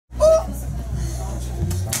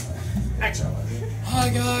Hi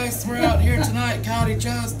guys, we're out here tonight. Coyote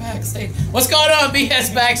Joe's Backstage. What's going on,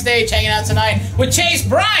 BS Backstage? Hanging out tonight with Chase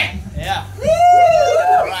Bryant. Yeah. Woo!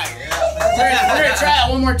 All right. We're gonna try that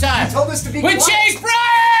one more time. You told us to be with quiet. Chase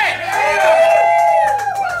Bryant.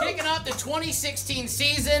 Kicking off the 2016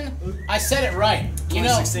 season. I said it right. You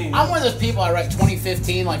know, I'm one of those people. I write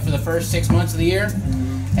 2015 like for the first 6 months of the year.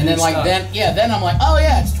 And then then I'm like, oh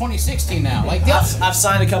yeah, it's 2016 now. Like I've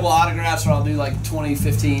signed a couple autographs where I'll do like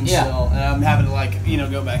 2015 still, and I'm having to like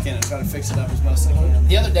go back in and try to fix it up as best I can.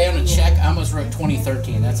 The other day on a check, I almost wrote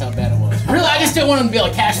 2013. That's how bad it was. Really, I just didn't want them to be able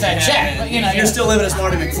to cash that check. But, you're still living as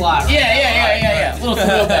Marty McFly. Right? Yeah. A little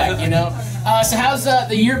throwback, you know. So how's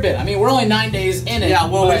the year been? I mean, we're only 9 days in it. Yeah,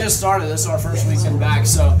 well, we just started. This is our first weekend back,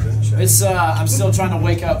 so it's I'm still trying to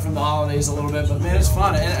wake up from the holidays a little bit, but man, it's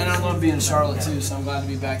fun, and I love being in Charlotte too. So I'm glad to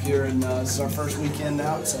be back here, and this is our first weekend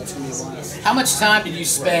out, so it's gonna be a blast. How much time did you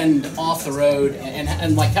spend off the road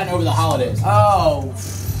and like kind of over the holidays? Oh,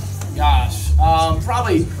 gosh,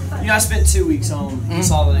 probably. I spent 2 weeks home this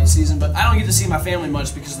holiday season, but I don't get to see my family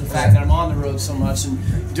much because of the fact that I'm on the road so much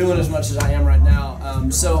and doing as much as I am right now.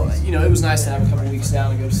 So it was nice to have a couple weeks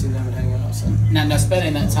down and go to see them and hang out. So. Now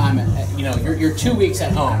spending that time at you're 2 weeks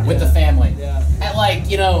at home with the family. Yeah. At like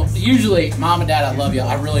usually mom and dad, I love you,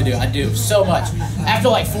 I really do, I do so much. After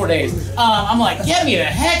like 4 days, I'm like, get me the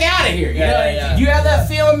heck out of here. Yeah. Do you have that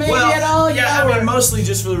feeling maybe at all? Yeah, I mean, mostly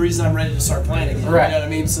just for the reason I'm ready to start playing again. Right. You know what I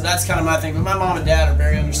mean? So that's kind of my thing. But my mom and dad are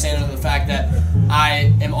very understanding of the fact that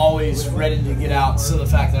I am always ready to get out, so the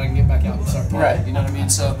fact that I can get back out and start playing. Right. You know what I mean?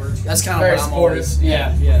 So that's kind of Very what I'm supportive. always.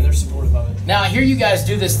 Yeah, they're supportive of it. Now I hear you guys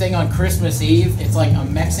do this thing on Christmas Eve. It's like a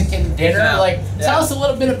Mexican dinner. Tell us a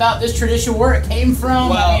little bit about this tradition, where it came from.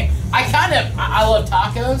 Well, I mean, I love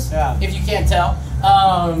tacos. Yeah. If you can't tell.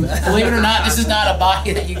 Believe it or not, this is not a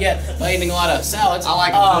body that you get by eating a lot of salads. I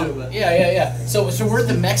like it too. But. Yeah. So we're at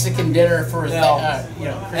the Mexican dinner for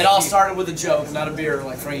It all started with a joke, not a beer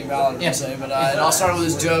like Frankie Ballard would say. But it all started with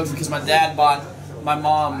this joke because my dad bought my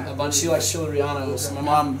mom a bunch. She likes chili rellenos. My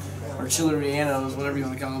mom, or chili rellenos, whatever you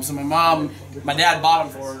want to call them. So my dad bought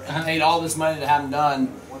them for her and paid all this money to have them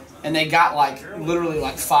done, and they got literally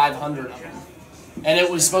 500 of them, and it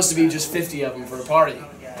was supposed to be just 50 of them for a party.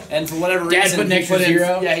 And for whatever reason, put an extra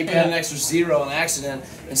zero? Yeah, he put an extra zero on accident,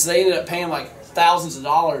 and so they ended up paying thousands of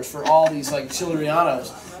dollars for all these chili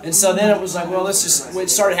rellenos. And so then it was like, well, it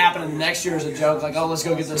started happening the next year as a joke, like, oh, let's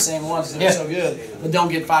go get those same ones because they're so good, but don't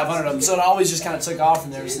get 500 of them. So it always just kind of took off from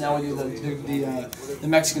there. So now we do the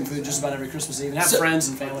Mexican food just about every Christmas Eve and have friends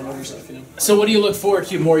and family over stuff, So what do you look forward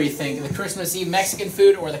to more, you think? The Christmas Eve Mexican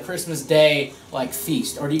food or the Christmas Day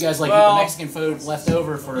feast? Or do you guys get the Mexican food left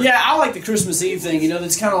over for... Yeah, I like the Christmas Eve thing,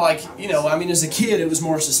 that's kind of like, I mean, as a kid it was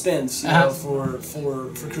more suspense, for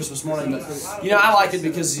Christmas morning, but, I like it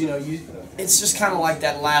because, it's just kind of like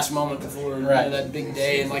that last moment before that big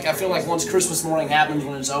day, and I feel like once Christmas morning happens,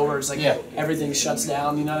 when it's over, it's like everything shuts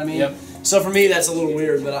down. You know what I mean? Yep. So for me, that's a little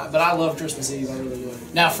weird, but I love Christmas Eve. I really do.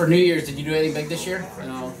 Now for New Year's, did you do anything big this year?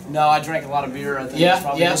 No, I drank a lot of beer. I think that's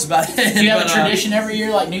probably just about it. Do you have a tradition every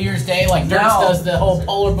year, like New Year's Day, like Dirks does the whole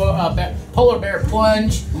polar bear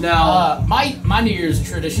plunge? No. My New Year's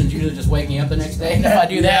tradition is usually just waking up the next day, and if I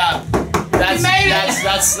do that,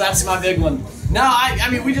 that's my big one. No, I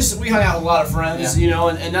mean we hung out with a lot of friends,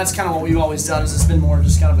 and that's kind of what we've always done. Is it's been more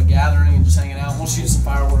just kind of a gathering and just hanging out. We'll shoot some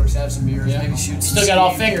fireworks, have some beers, maybe shoot. Still got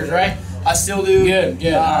all fingers, right? I still do. Good.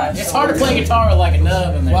 It's hard to play guitar with like a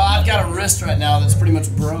nub in there. Well, I've got a wrist right now that's pretty much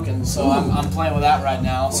broken, so I'm playing with that right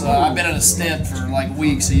now. So I've been in a stent for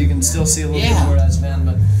weeks, so you can still see a little bit where that's been,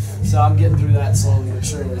 but. So I'm getting through that slowly but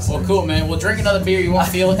surely. Well, cool, man. We'll drink another beer. You won't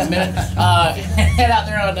feel it in a minute. Head out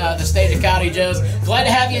there on the stage of Coyote Joe's. Glad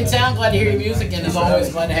to have you in town. Glad to hear your music. And as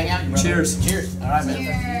always, glad to hang out. Cheers. Cheers. All right,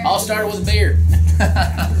 man. All started with a beer.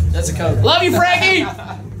 That's a code. Love you, Frankie.